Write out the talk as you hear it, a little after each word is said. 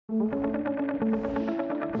We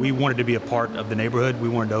wanted to be a part of the neighborhood. We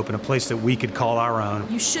wanted to open a place that we could call our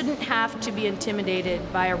own. You shouldn't have to be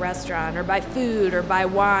intimidated by a restaurant or by food or by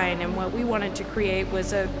wine. And what we wanted to create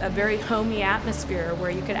was a very homey atmosphere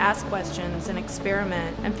where you could ask questions and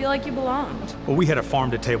experiment and feel like you belonged. Well, we had a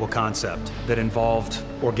farm-to-table concept that involved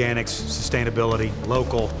organics, sustainability,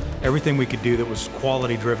 local, everything we could do that was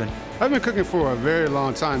quality-driven. I've been cooking for a very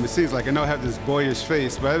long time. It seems like I know I have this boyish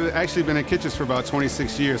face, but I've actually been in kitchens for about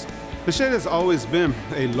 26 years. The Shed has always been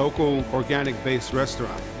a local, organic-based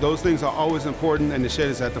restaurant. Those things are always important, and the Shed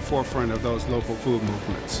is at the forefront of those local food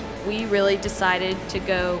movements. We really decided to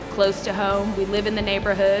go close to home. We live in the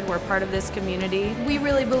neighborhood. We're part of this community. We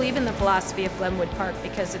really believe in the philosophy of Glenwood Park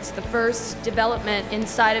because it's the first development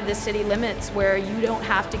inside of the city limits where you don't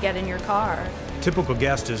have to get in your car. Typical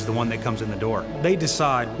guest is the one that comes in the door. They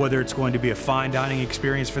decide whether it's going to be a fine dining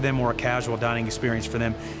experience for them or a casual dining experience for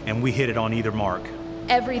them, and we hit it on either mark.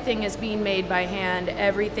 Everything is being made by hand.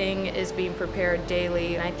 Everything is being prepared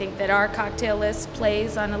daily. And I think that our cocktail list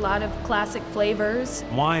plays on a lot of classic flavors.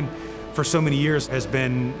 Wine, for so many years, has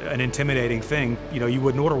been an intimidating thing. You know, you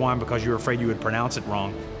wouldn't order wine because you were afraid you would pronounce it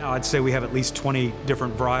wrong. Now, I'd say we have at least 20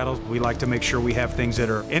 different varietals. We like to make sure we have things that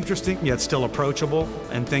are interesting, yet still approachable,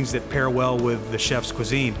 and things that pair well with the chef's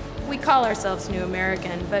cuisine. We call ourselves New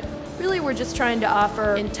American, but really we're just trying to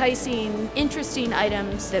offer enticing, interesting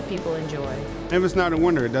items that people enjoy. If it's not in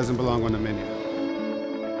winter, it doesn't belong on the menu.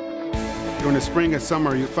 During the spring and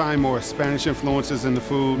summer, you find more Spanish influences in the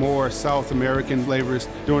food, more South American flavors.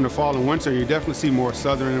 During the fall and winter, you definitely see more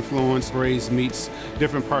Southern influence, braised meats,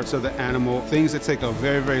 different parts of the animal, things that take a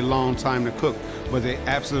very, very long time to cook, but they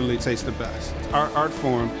absolutely taste the best. Our art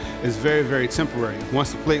form is very, very temporary.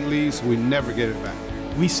 Once the plate leaves, we never get it back.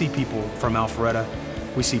 We see people from Alpharetta,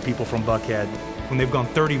 we see people from Buckhead. When they've gone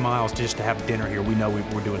 30 miles just to have dinner here, we know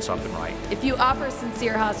we're doing something right. If you offer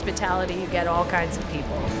sincere hospitality, you get all kinds of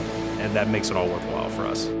people. And that makes it all worthwhile for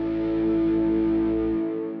us.